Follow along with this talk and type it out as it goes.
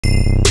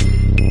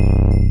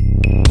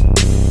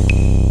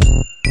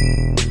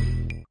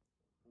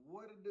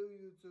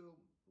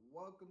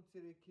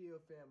Meal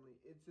family.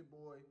 It's your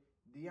boy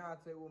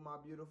Deontay with my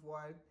beautiful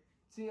wife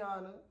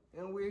Tiana,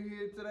 and we're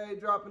here today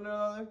dropping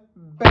another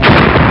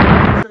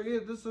bang. Make sure you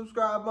hit the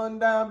subscribe button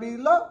down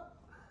below.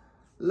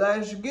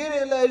 Let's get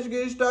it. Let's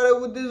get started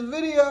with this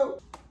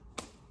video.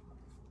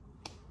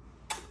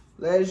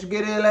 Let's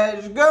get it.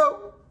 Let's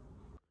go.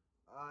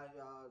 Alright,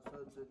 y'all. So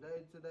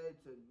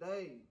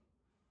today,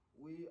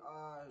 we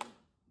are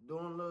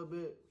doing a little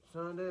bit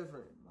something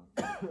different.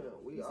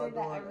 We are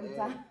doing every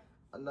time.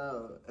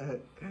 No,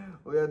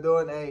 we are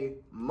doing a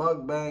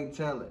mukbang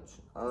challenge.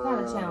 It's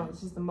not a challenge, it's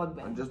just a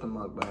mukbang. Just a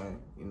mukbang,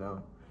 you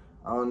know.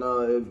 I don't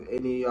know if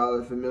any of y'all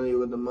are familiar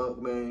with the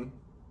mukbang,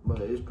 but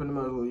it's pretty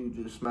much where you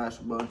just smash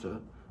a bunch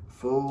of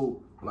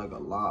food, like a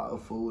lot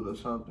of food or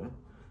something,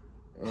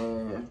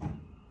 and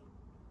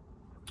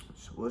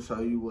we'll show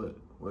you what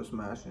we're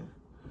smashing.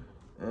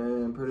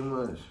 And pretty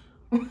much,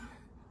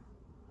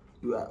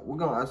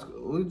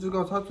 we're just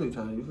gonna talk to each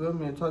other, you feel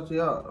me, and talk to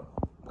y'all.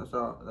 That's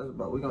all. That's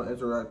about. We're gonna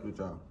interact with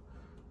y'all.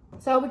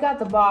 So we got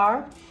the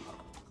bar.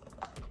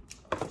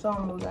 Show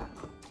them what we got.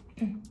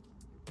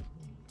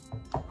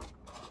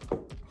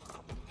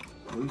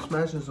 We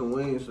smashing some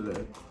wings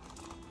today,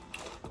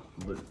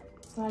 but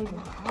it's not even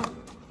hot.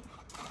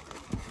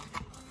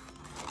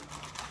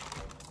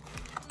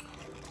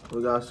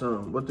 We got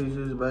some. What these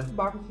is, babe?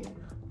 Barbecue.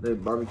 They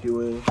barbecue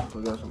wings.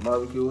 We got some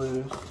barbecue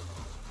wings,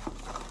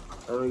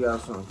 and we got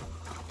some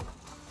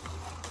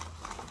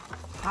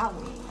hot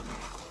wings.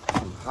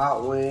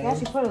 Hot wings. They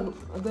actually put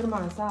a good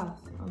amount of sauce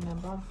on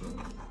that barbecue.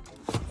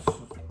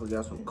 We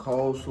got some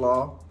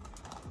coleslaw.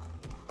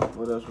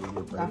 What else we get,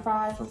 baby? Got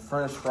fries. Some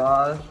French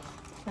fries.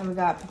 And we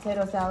got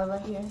potato salad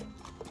right here.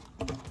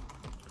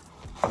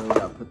 And we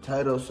got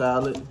potato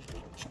salad.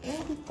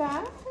 And we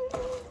got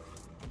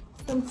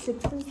some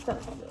chips and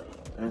salsa.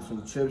 And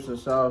some chips and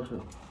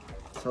salsa.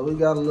 So we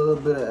got a little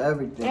bit of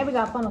everything. And we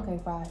got funnel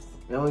cake fries.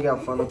 And we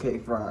got funnel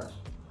cake fries.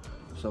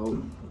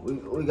 So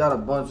we got a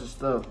bunch of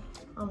stuff.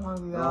 I'm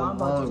hungry, y'all. I'm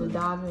about to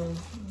dive in.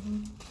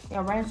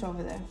 Yeah, ranch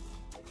over there.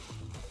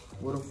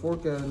 What a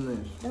fork at in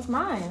this? That's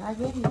mine. I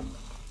gave you.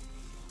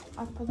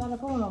 I put that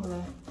up on over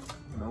there.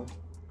 No.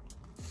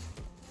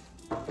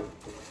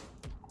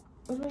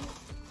 Which way?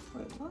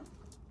 Wait, what?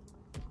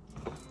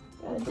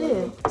 Yeah, it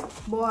did.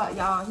 Boy,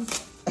 y'all,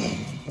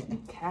 you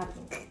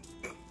capping.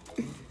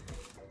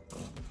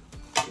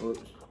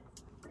 Whoops.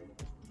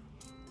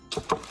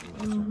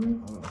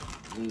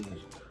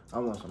 I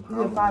want some hot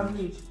wings. 5 of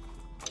each.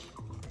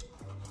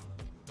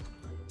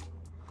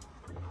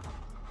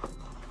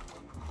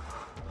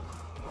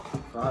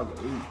 $5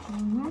 each.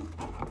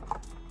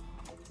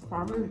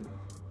 5 each.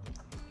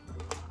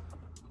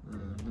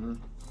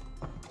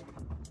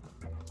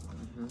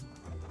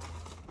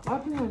 Why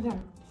put it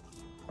there?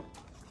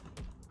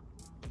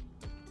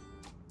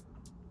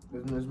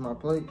 Isn't this my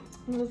plate?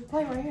 There's a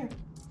plate right here.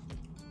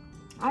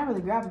 I didn't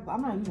really grab it.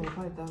 I'm not using a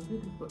plate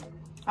though.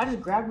 I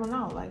just grabbed one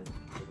out, like.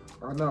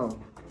 I know.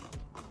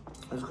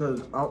 It's because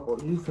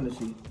you finna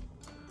see.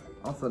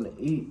 I'm finna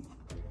eat.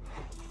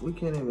 We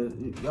can't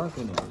even. Y'all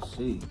can't even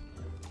see.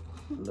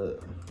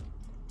 Look.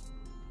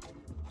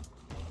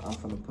 I'm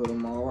finna put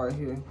them all right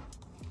here.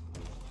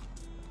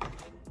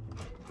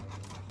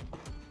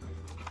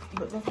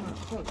 But that's not a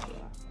plate,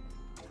 yeah.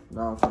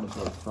 Now I'm finna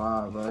put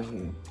 5 right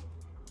here.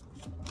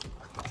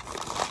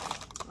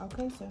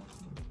 Okay, sir.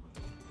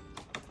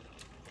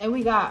 And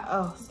we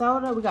got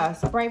soda, we got a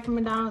Sprite from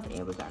McDonald's,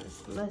 and we got a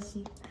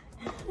slushy.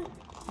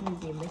 Let me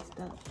get mixed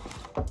up.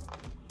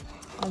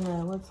 And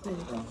then what's this?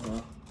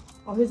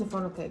 Oh, here's a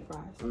funnel cake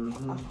fries.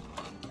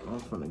 I'm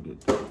finna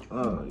get that.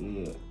 Oh,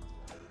 yeah.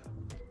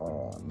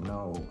 Oh,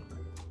 no.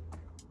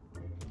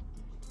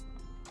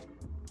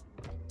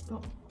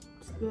 Don't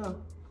spill.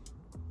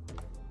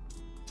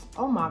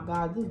 Oh my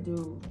God, this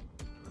dude.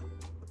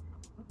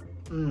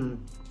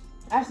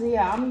 Actually,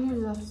 yeah, I'm gonna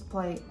use this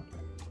plate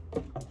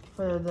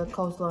for the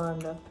coleslaw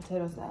and the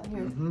potato salad.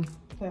 Here.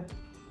 Here.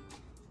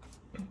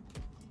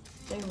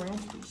 They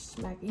ranch be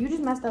smacking. You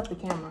just messed up the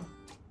camera.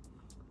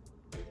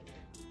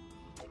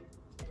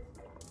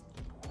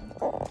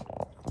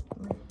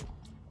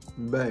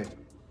 Babe.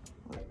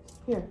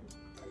 Here.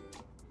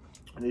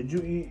 Did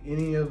you eat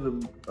any of the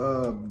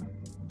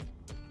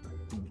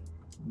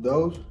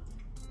those?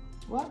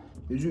 What?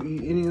 Did you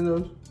eat any of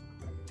those?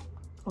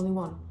 Only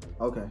one.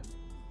 Okay.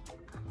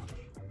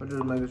 I'm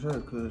just making sure,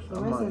 cause the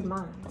rest is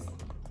mine.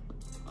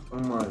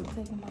 I'm like.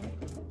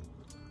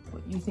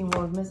 What, you seen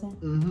what was missing?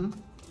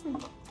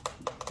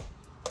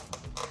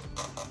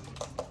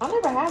 I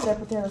never had that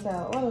potato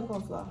salad or the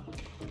coleslaw.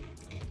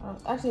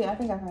 Actually, I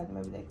think I've had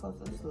maybe that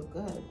coleslaw. This look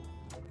good.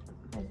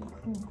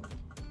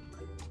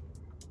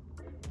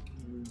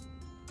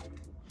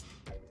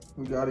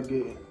 We gotta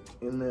get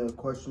in the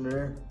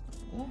questionnaire.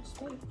 Yeah,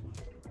 sweet.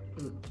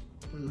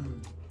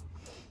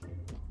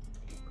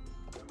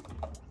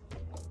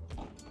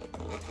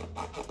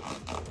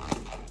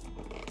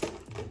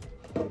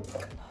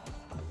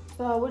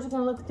 So we're just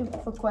gonna look through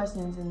for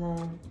questions and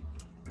then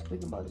we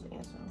can both just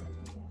answer them.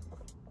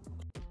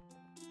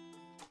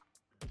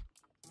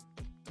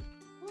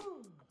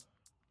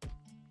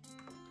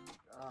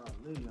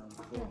 Literally, I'm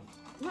full.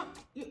 No,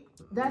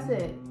 that's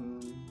it.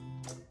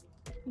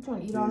 You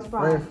trying to eat all the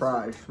fries? French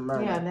fries,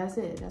 man. Yeah, that's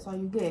it. That's all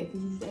you get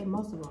because you just ate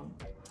most of them.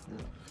 Yeah,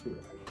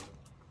 shit.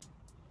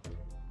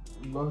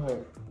 Go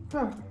ahead.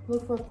 Sure.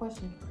 Look for a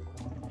question.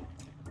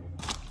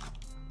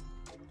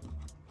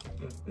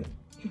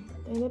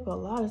 Dang, they put a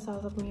lot of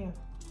sauce up in here.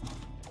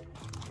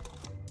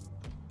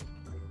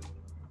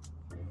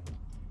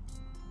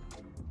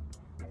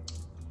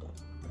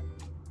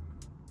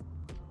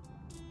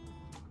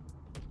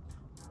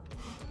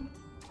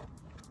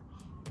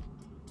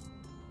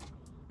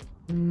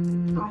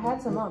 I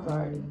had some up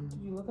already.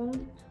 Did you look at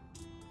them?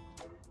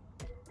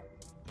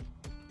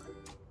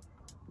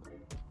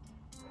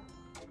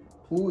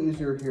 Who is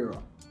your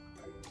hero?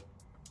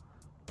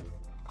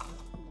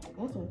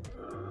 That's it.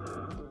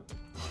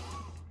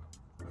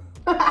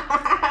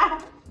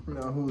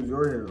 Now, who's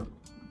your hero?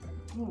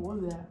 What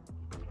was that?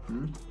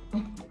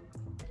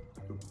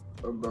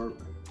 A bird.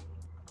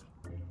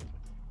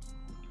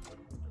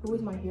 Who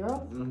is my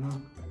hero?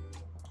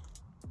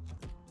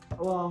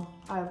 Well,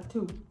 I have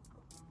two.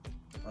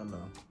 I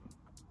know.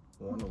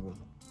 One of them.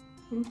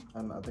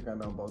 I know. I think I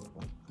know both of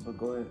them. But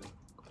go ahead.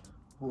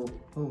 Who?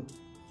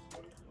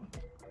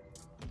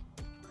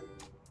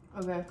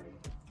 Okay.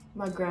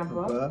 My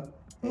grandpa. Grandpa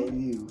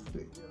and you.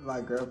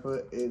 My grandpa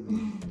and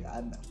you.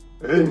 I know.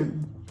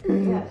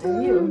 Yeah,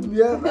 and you.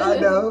 Yep, I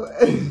know.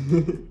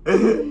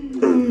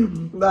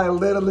 Like,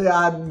 literally,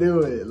 I knew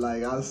it.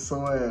 Like, I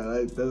swear.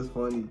 Like, that's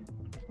funny.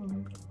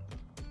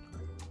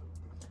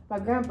 My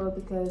grandpa,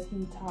 because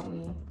he taught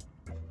me.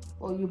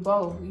 Well, you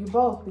both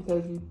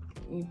because you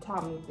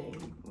taught me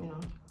things, you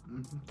know.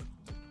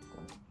 So,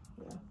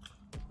 yeah.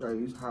 Right,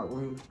 these hot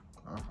wings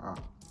are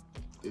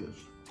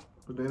hot-ish,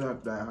 but they're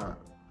not that hot.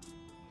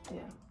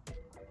 Yeah.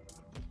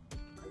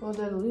 Well,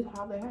 they're the least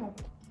hot they have.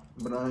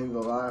 But I ain't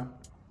gonna lie,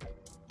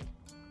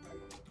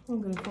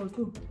 I'm getting full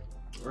too.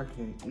 I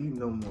can't eat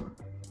no more.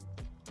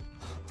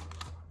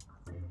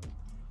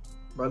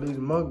 But these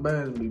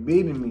mukbangs be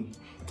beating me.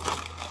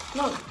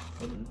 No.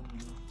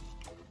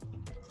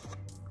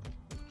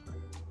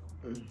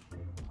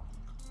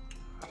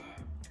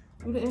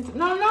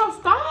 No,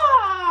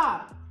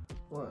 stop!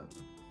 What?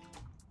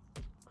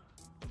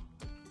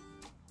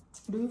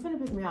 Dude, you finna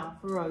piss me off,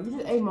 for real. You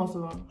just ate most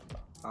of them.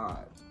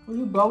 Alright. Well,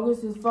 you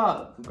bogus as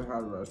fuck. You can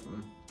have the rest of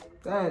them.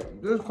 Dang,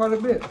 there's quite a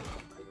bit.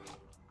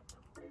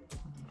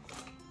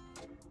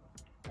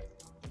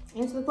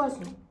 Answer the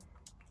question.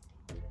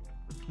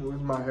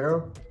 Who's my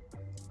hero?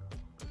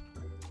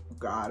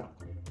 God.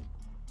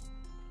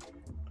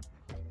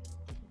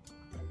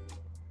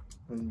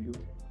 And you.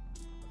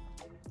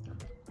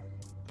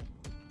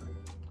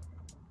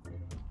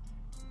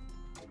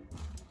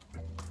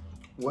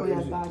 What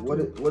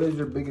is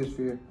your biggest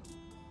fear?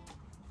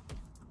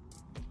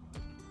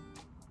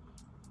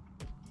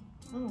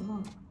 I don't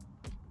know.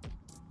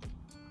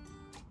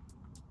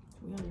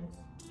 To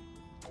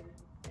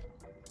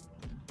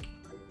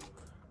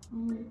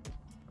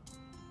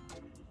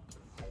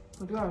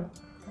be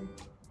honest.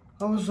 What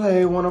do you I would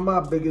say one of my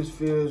biggest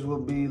fears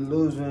would be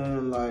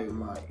losing like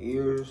my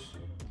ears.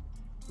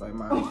 Like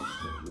my what?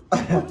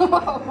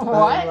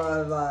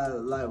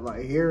 like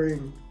my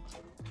hearing.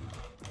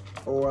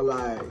 Or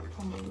like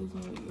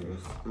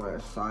my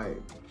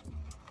sight,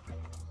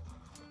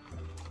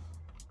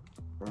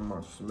 or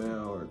my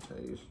smell or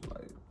taste.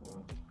 Like,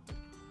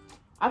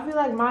 I feel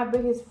like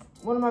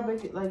one of my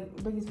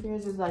biggest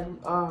fears is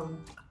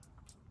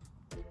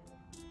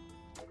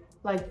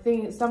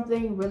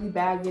something really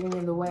bad getting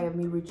in the way of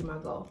me reaching my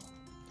goal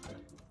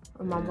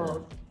or my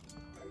goals.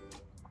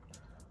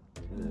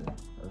 Yeah,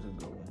 that's a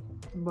good one.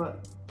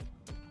 But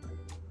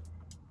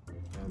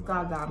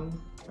God got me.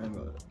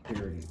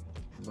 Period.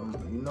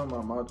 You know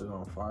my mouth is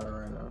on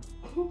fire right now.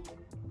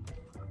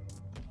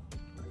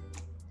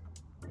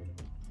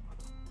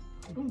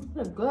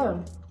 That's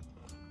good.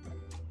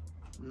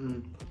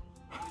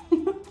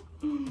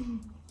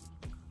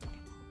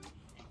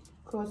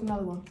 Cool, what's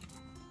another one?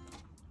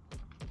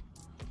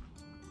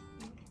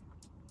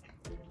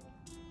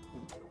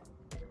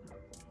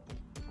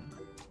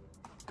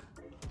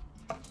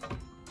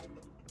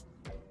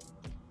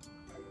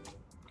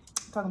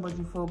 Talking about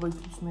you full, but you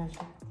keep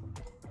smashing.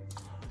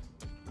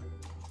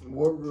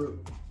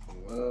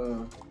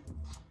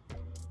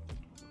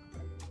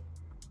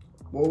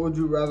 What would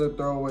you rather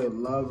throw away,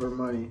 love or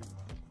money?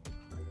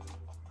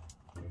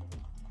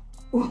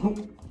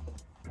 You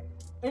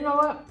know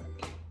what?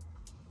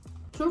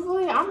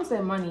 Truthfully, I'm gonna say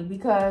money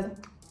because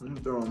I'm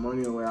throwing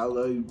money away. I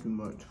love you too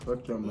much.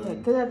 Fuck your money. Yeah,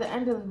 because at the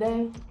end of the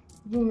day,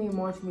 you mean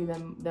more to me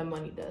than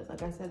money does.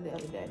 Like I said the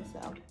other day,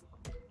 so.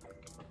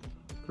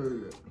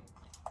 Period.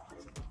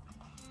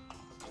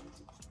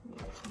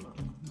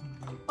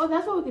 Oh,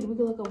 that's what we could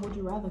look up would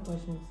you rather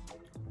questions.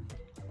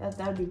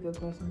 That'd be a good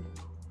question.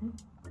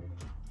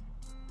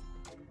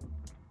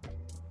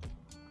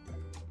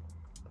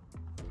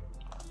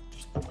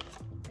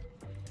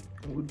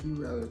 Would you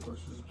rather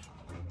questions?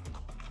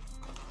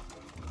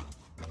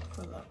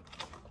 Hold up.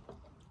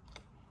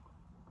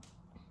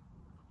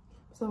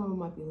 Some of them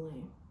might be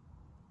lame.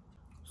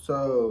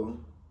 So,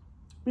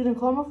 Been in a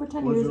coma for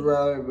 10 Would years. you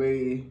rather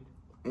be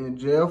in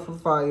jail for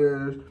 5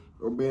 years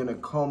or be in a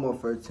coma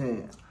for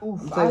 10?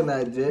 Oof, I'm taking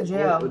that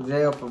jail.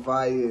 jail for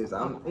 5 years.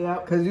 Yeah.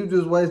 Cause you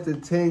just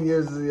wasted 10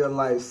 years of your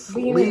life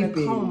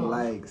sleeping,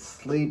 like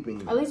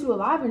sleeping. At least you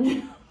alive in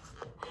jail.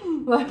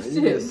 Like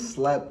You just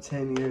slept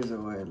 10 years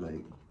away,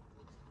 like.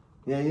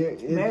 Yeah,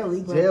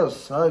 barely. Jail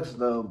sucks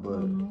though,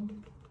 but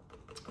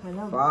I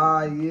know.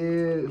 5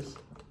 years.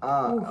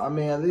 I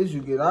mean, at least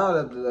you get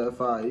out after that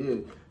 5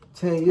 years.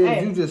 10 years,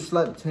 Hey. you just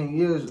slept 10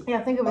 years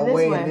Yeah, think of it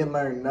away this way. and didn't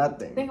learn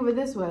nothing. Think of it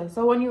this way.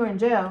 So when you were in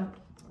jail,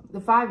 the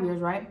 5 years,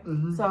 right?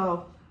 Mm-hmm.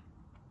 So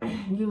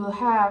you will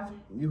have.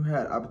 You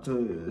had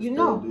opportunity to You still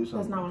know, do something.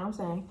 that's not what I'm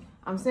saying.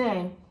 I'm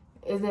saying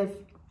is if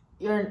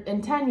you're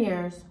in 10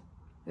 years,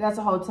 that's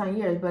a whole 10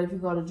 years. But if you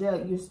go to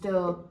jail, you're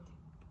still.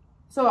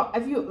 So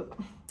if you,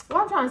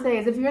 what I'm trying to say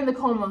is, if you're in the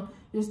coma,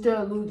 you're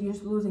still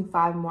losing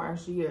 5 more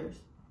extra years.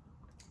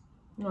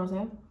 You know what I'm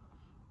saying?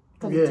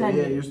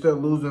 Yeah, you're still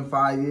losing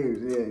 5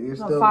 years. Yeah, you're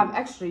still 5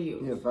 extra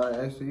years. Yeah, 5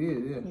 extra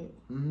years. Yeah.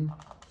 Mm-hmm.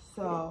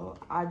 So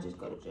I just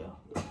go to jail.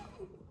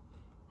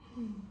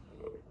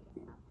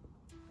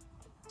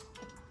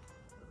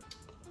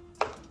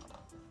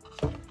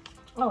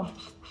 Oh,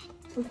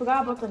 we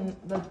forgot about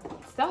the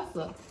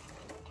salsa.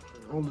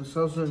 Oh, the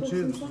salsa and chips.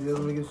 Chips and Yeah,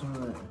 let me get some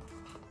of that.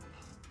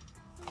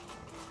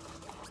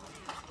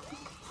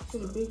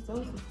 Pretty big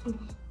salsa too.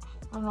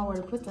 I don't know where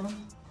to put them.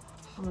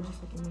 I'm gonna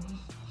just look in here.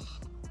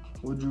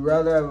 Would you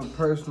rather have a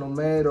personal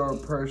maid or a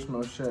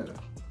personal chef?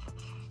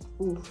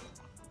 Oof.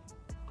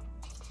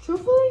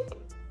 Truthfully?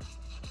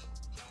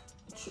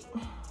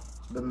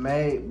 The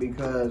maid,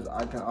 because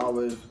I can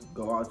always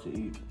go out to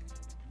eat.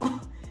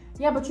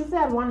 Yeah, but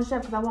truthfully, I'd want a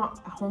chef because I want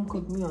home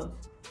cooked meals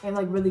and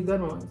like really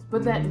good ones.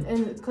 But then,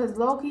 and because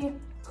low-key,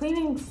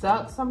 cleaning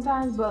sucks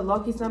sometimes, but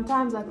low-key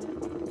sometimes like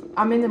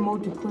I'm in the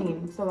mood to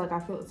clean. So like I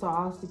feel, so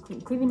I also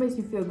cleaning makes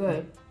you feel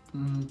good.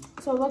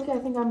 So low-key, I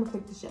think I'm gonna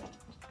pick the chef.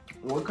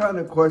 What kind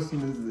of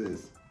question is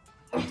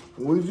this?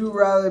 Would you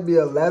rather be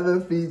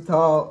 11 feet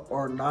tall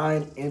or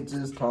 9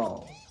 inches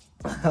tall?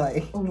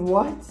 Like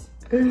What?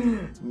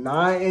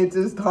 9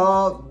 inches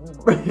tall?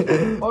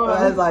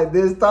 That's like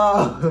this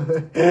tall.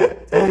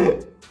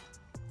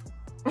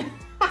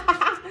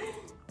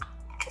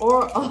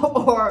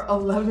 or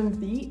 11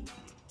 feet?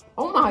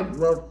 Oh my god.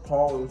 That's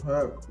tall as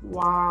heck.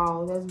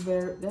 Wow, that's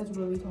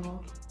really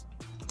tall.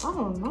 I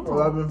don't know.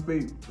 11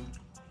 feet.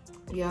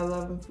 Yeah,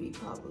 11 feet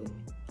probably.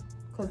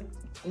 Cause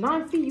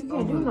 9 feet you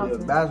can't do Be a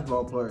nothing.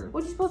 basketball player.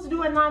 What you supposed to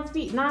do at 9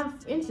 feet, 9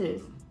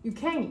 inches? You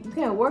can't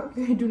work,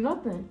 you can't do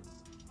nothing.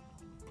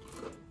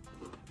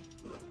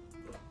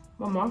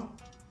 Mama.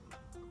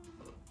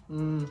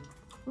 I'm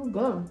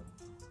good.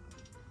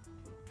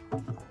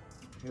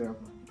 Yeah.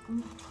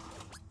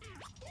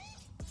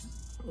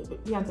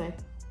 Beyonce.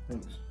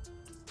 Thanks.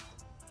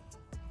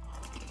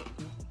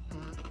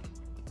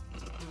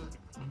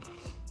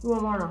 You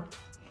want more now?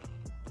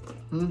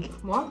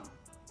 More?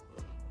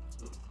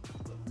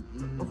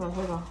 Okay,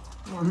 hold on.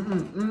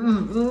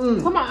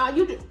 More. Come on,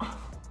 you do.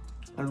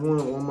 I just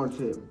wanted one more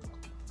tip.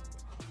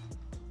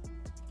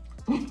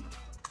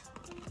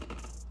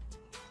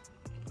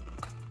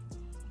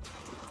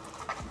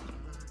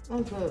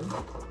 That's good.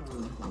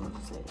 I'm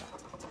gonna say that.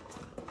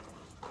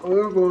 Oh,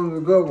 this one's a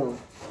good one.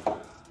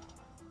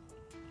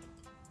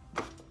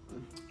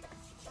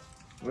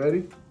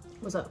 Ready?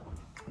 What's up?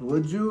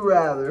 Would you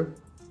rather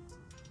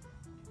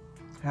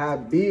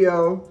have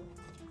BO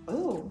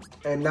Oh.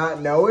 and not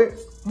know it,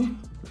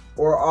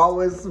 or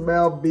always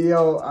smell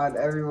BO on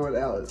everyone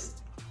else?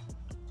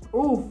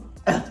 Oof.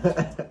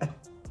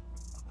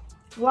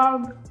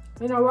 Well,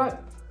 you know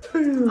what?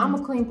 I'm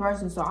a clean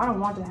person, so I don't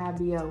want to have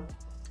BO.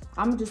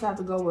 I'm just have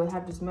to go with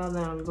have to smell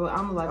them. But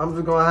I'm like, I'm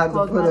just gonna have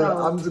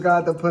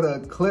to put a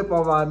clip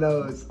on my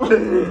nose.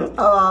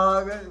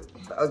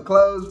 A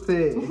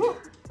clothespin.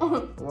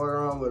 Walk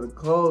around with a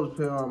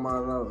clothespin on my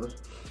nose.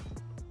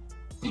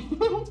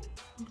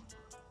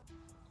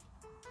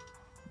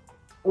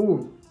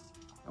 Ooh.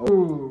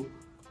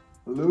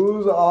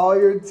 Lose all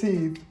your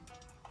teeth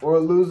or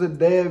lose a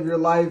day of your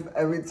life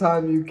every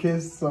time you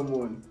kiss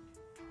someone.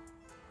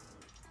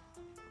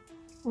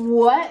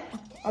 What?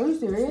 Are you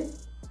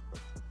serious?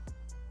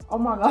 Oh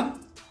my god.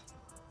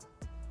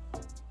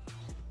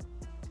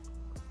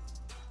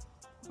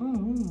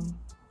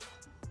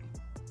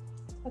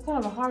 That's kind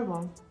of a hard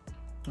one.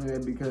 Yeah,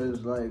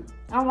 because like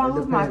I don't want to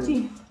lose my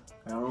teeth.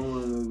 I don't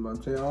want to lose my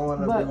teeth. I don't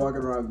want to be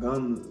walking around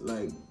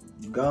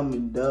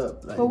gummed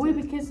up. Like, but we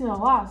be kissing a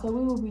lot, so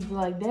we will be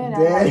like dead at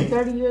like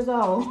 30 years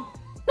old.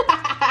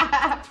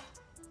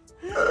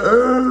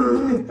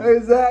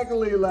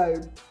 Exactly,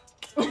 like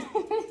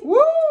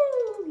woo!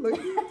 Like,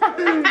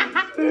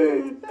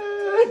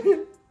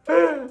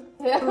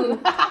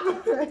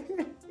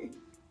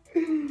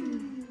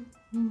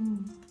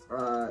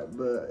 Alright,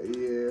 but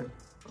yeah.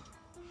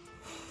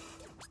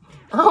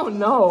 Oh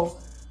no.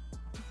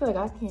 I feel like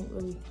I can't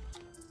really.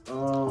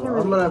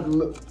 I'm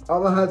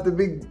gonna have to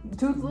be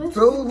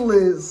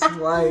toothless.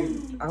 Like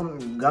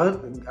I'm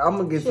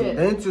gonna get some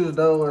dentures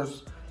though, or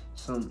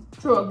some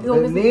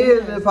veneers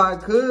veneers if I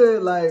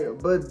could, like,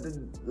 but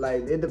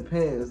like it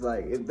depends.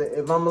 Like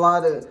if I'm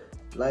allowed to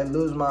like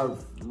lose my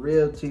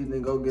real teeth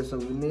and go get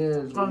some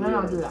veneers, then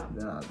I'll do that.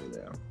 Then I'll do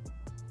that.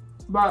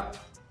 But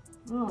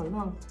I don't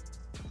know.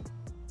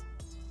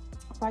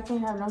 If I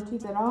can't have no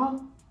teeth at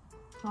all,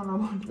 I don't know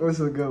what to do. It's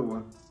a good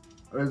one.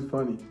 It's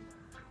funny.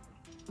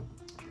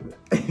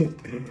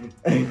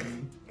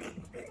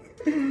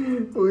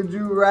 Would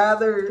you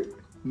rather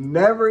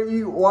never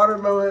eat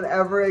watermelon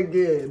ever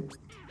again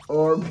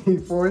or be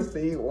forced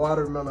to eat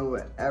watermelon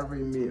with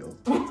every meal?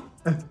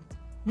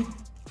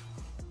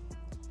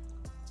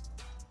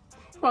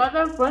 Why is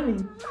that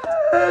funny?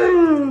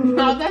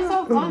 How that's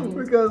so funny?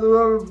 Because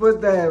whoever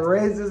put that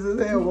raises his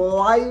head. Well,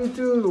 why you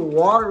choose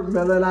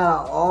watermelon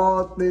out of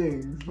all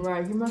things?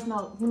 Right, he must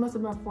have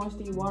been forced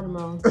to eat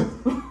watermelon.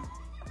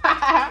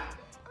 I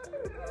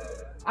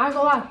ain't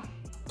gonna lie.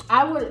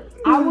 I would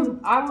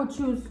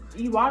choose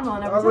eat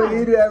watermelon every time. I would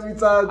eat it every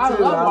time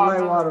too. I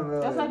like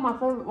watermelon. That's like my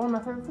favorite, one of my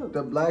favorite foods.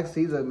 The black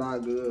seeds are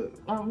not good.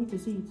 I don't eat the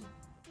seeds.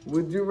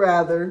 Would you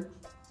rather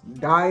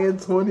die in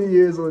 20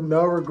 years with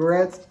no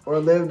regrets or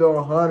live to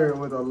 100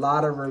 with a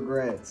lot of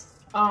regrets?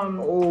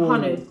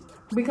 100.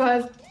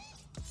 Because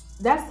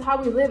that's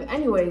how we live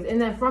anyways. And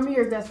then from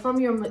your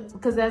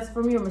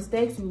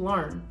mistakes you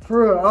learn.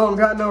 For real, I don't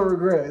got no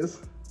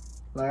regrets.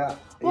 Like,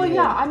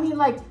 I mean,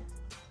 like,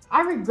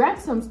 I regret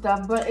some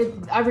stuff, but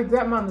I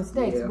regret my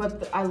mistakes,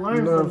 but I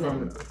learned from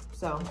them.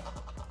 So,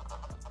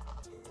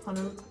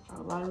 100,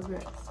 a lot of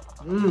regrets.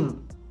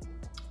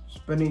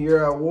 Spend a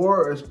year at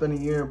war or spend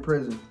a year in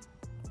prison?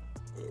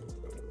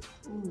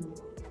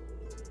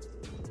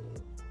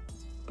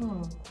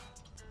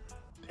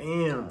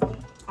 Damn.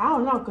 I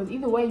don't know, because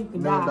either way you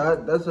can die.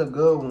 That's a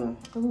good one.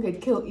 You can get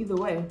killed either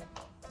way.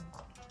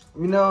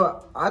 You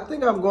know, I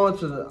think I'm gonna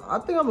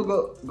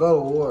go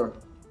to war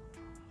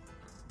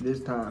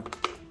this time.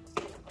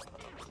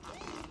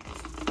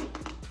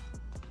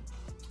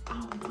 I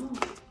don't know.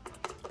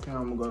 I think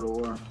I'm gonna go to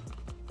war.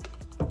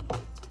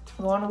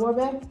 Going to war,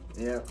 babe?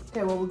 Yeah.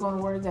 Okay, well, we're going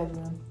to war together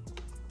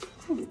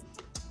then.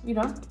 You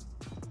done?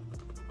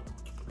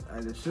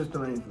 The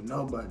system ain't for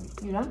nobody.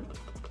 You done?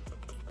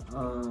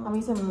 I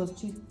mean, some of those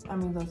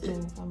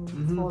things.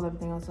 Fold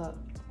everything else up.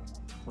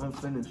 I'm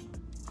finished.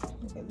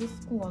 Okay, this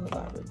can go in the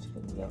garbage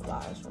because we have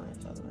lies from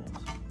each other.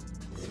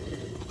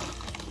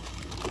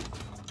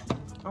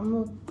 I'm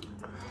gonna.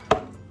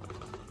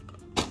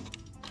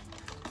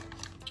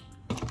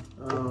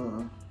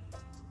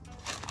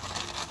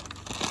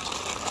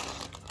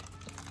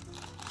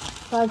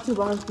 If I have 2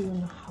 bars for you, I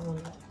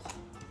want that.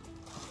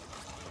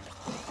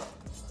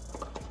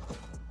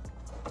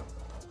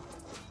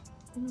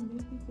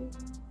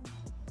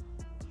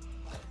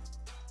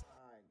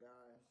 Alright,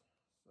 guys.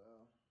 So,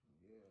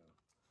 yeah.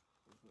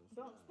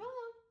 Don't spill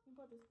them. You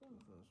got to spill them.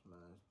 I'm gonna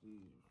smash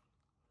these.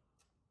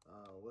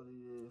 What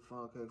is it?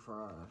 Fun cake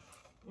fries.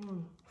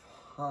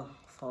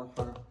 Fun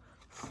cake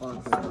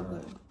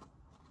fries.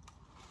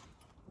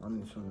 I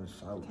need some of this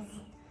sauce.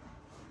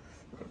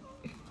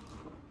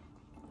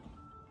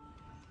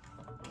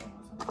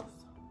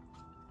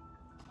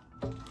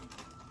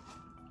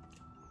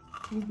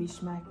 You be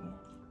smacking.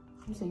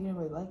 You said you didn't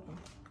really like them.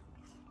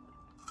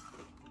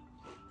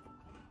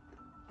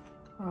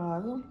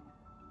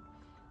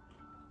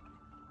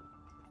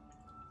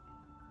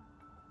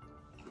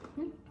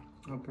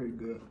 I'm pretty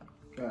good.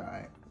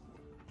 Alright.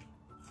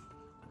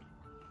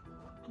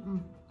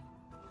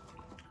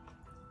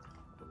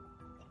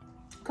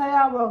 Okay,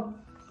 y'all, well,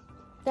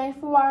 thanks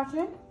for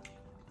watching.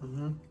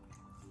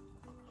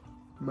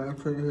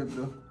 Make sure you hit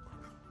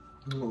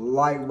the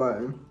like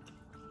button.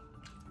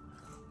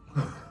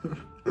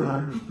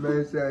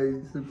 Make sure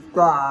you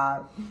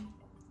subscribe.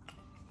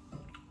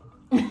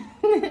 Make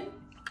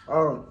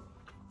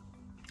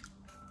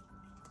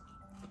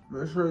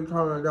sure you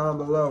comment down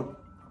below.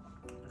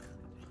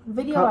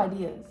 Video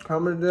ideas.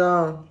 Comment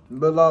down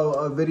below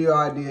a video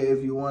idea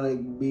if you want to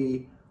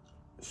be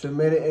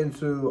submitted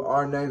into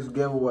our next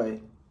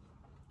giveaway.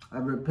 I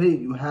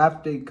repeat, you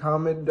have to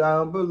comment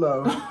down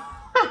below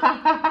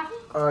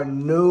a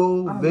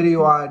new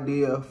video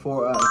idea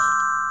for us.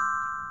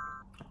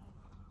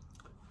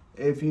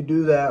 If you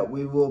do that,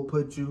 we will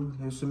put you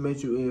and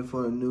submit you in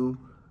for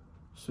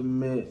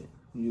submit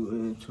you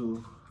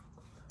into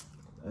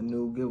a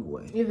new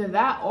giveaway. Either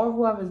that or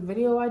whoever's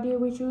video idea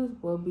we choose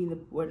will be the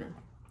winner.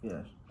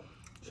 Yes.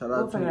 Shout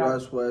out to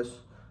West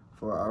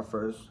for our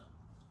first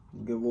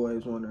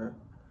giveaways winner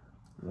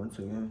once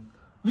again.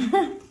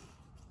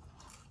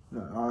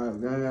 Alright,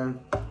 gang.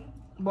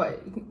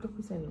 What? What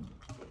we saying?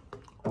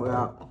 We're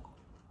out.